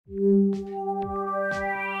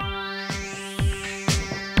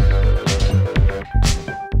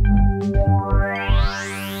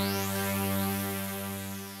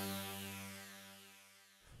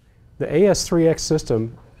AS3X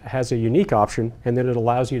system has a unique option in that it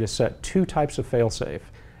allows you to set two types of failsafe.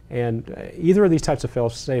 And either of these types of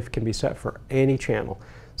failsafe can be set for any channel.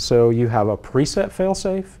 So you have a preset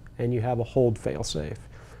failsafe and you have a hold failsafe.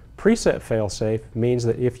 Preset failsafe means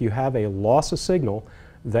that if you have a loss of signal,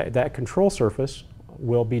 that control surface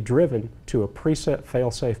will be driven to a preset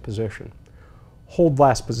failsafe position. Hold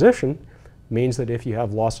last position means that if you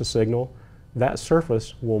have loss of signal, that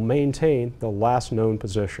surface will maintain the last known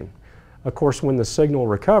position. Of course, when the signal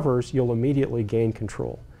recovers, you'll immediately gain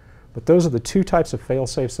control. But those are the two types of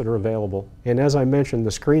failsafes that are available. And as I mentioned,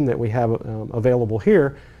 the screen that we have available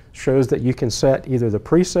here shows that you can set either the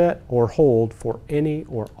preset or hold for any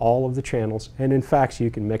or all of the channels, and in fact,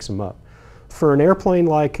 you can mix them up. For an airplane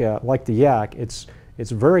like the Yak, it's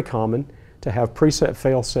very common to have preset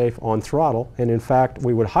failsafe on throttle, and in fact,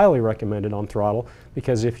 we would highly recommend it on throttle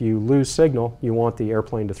because if you lose signal, you want the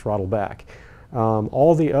airplane to throttle back.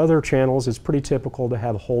 All the other channels, it's pretty typical to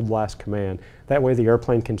have hold last command. That way the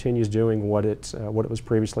airplane continues doing what it was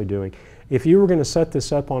previously doing. If you were going to set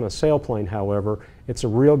this up on a sailplane, however, it's a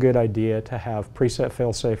real good idea to have preset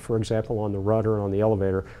failsafe, for example, on the rudder and on the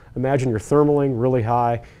elevator. Imagine you're thermaling really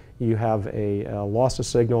high, you have a loss of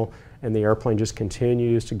signal, and the airplane just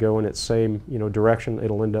continues to go in its same direction.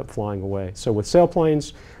 It'll end up flying away. So with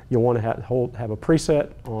sailplanes, you'll want to have a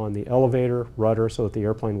preset on the elevator, rudder, so that the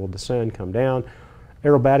airplane will descend, come down.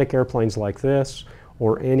 Aerobatic airplanes like this,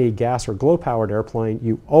 or any gas or glow-powered airplane,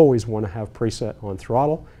 you always want to have preset on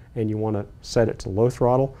throttle, and you want to set it to low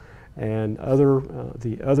throttle. And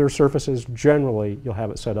the other surfaces, generally, you'll have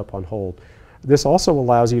it set up on hold. This also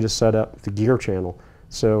allows you to set up the gear channel.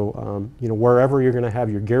 So wherever you're going to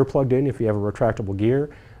have your gear plugged in, if you have a retractable gear,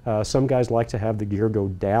 some guys like to have the gear go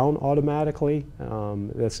down automatically.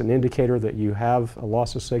 That's an indicator that you have a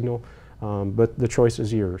loss of signal, but the choice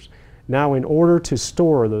is yours. Now, in order to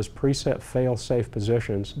store those preset fail-safe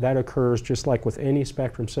positions, that occurs just like with any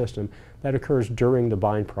Spektrum system, that occurs during the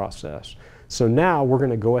bind process. So now we're going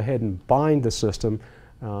to go ahead and bind the system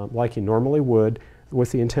like you normally would,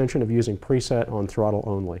 with the intention of using preset on throttle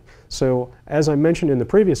only. So as I mentioned in the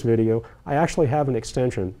previous video, I actually have an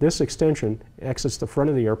extension. This extension exits the front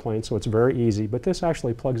of the airplane, so it's very easy, but this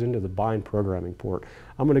actually plugs into the bind programming port.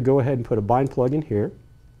 I'm going to go ahead and put a bind plug in here.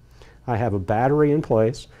 I have a battery in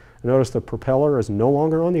place. Notice the propeller is no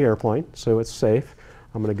longer on the airplane, so it's safe.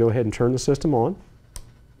 I'm going to go ahead and turn the system on.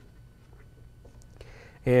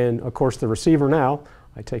 And of course the receiver now,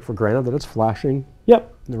 I take for granted that it's flashing.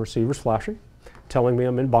 Yep, the receiver's flashing, telling me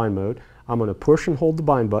I'm in bind mode. I'm going to push and hold the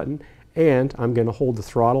bind button, and I'm going to hold the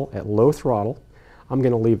throttle at low throttle. I'm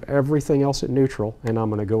going to leave everything else at neutral, and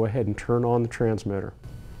I'm going to go ahead and turn on the transmitter.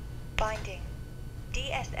 Binding.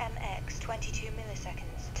 DSMX 22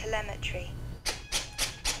 milliseconds. Telemetry.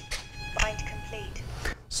 Bind complete.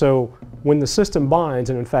 So when the system binds,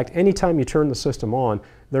 and in fact anytime you turn the system on,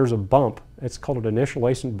 there's a bump. It's called an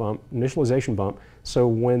initialization bump. So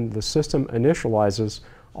when the system initializes,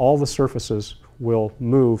 all the surfaces will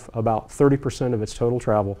move about 30% of its total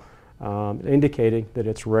travel, indicating that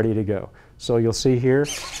it's ready to go. So you'll see here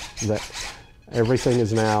that everything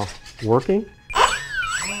is now working,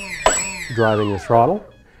 driving the throttle,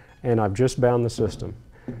 and I've just bound the system.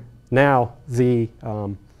 Now,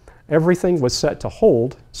 everything was set to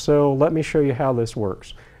hold, so let me show you how this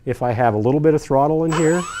works. If I have a little bit of throttle in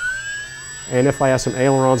here, and if I have some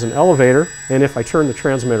ailerons and elevator, and if I turn the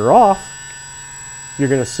transmitter off, you're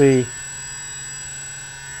going to see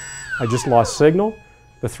I just lost signal.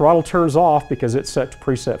 The throttle turns off because it's set to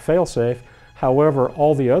preset failsafe. However,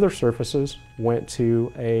 all the other surfaces went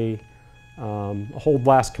to a hold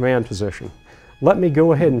last command position. Let me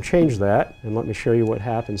go ahead and change that, and let me show you what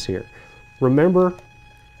happens here. Remember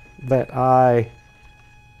that I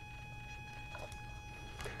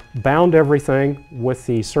bound everything with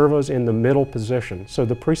the servos in the middle position. So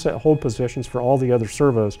the preset hold positions for all the other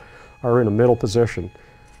servos are in a middle position.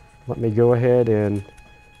 Let me go ahead and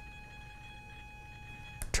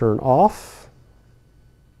turn off,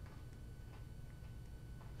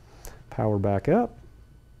 power back up,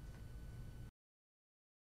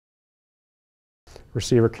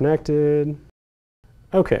 receiver connected.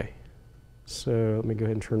 Okay, so let me go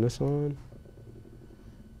ahead and turn this on.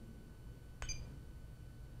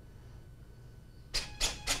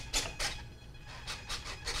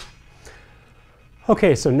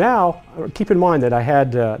 Okay, so now keep in mind that I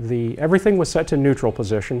had everything was set to neutral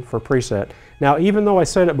position for preset. Now, even though I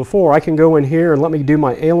said it before, I can go in here and let me do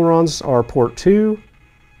my ailerons are port 2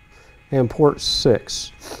 and port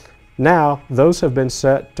 6. Now, those have been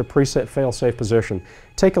set to preset fail-safe position.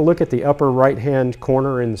 Take a look at the upper right-hand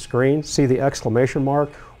corner in the screen. See the exclamation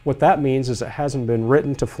mark? What that means is it hasn't been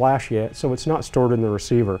written to flash yet, so it's not stored in the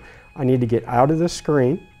receiver. I need to get out of this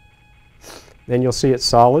screen. Then you'll see it's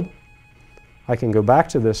solid. I can go back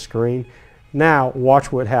to this screen. Now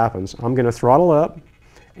watch what happens. I'm going to throttle up,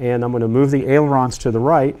 and I'm going to move the ailerons to the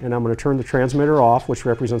right, and I'm going to turn the transmitter off, which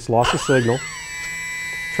represents loss of signal.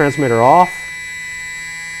 Transmitter off.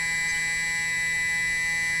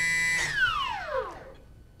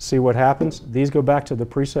 See what happens? These go back to the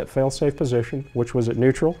preset failsafe position, which was at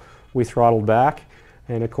neutral. We throttled back,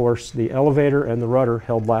 and of course the elevator and the rudder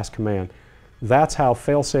held last command. That's how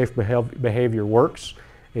failsafe behavior works.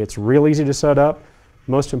 It's real easy to set up.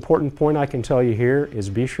 Most important point I can tell you here is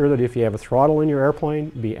be sure that if you have a throttle in your airplane,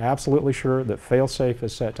 be absolutely sure that failsafe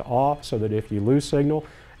is set to off so that if you lose signal,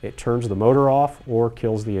 it turns the motor off or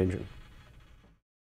kills the engine.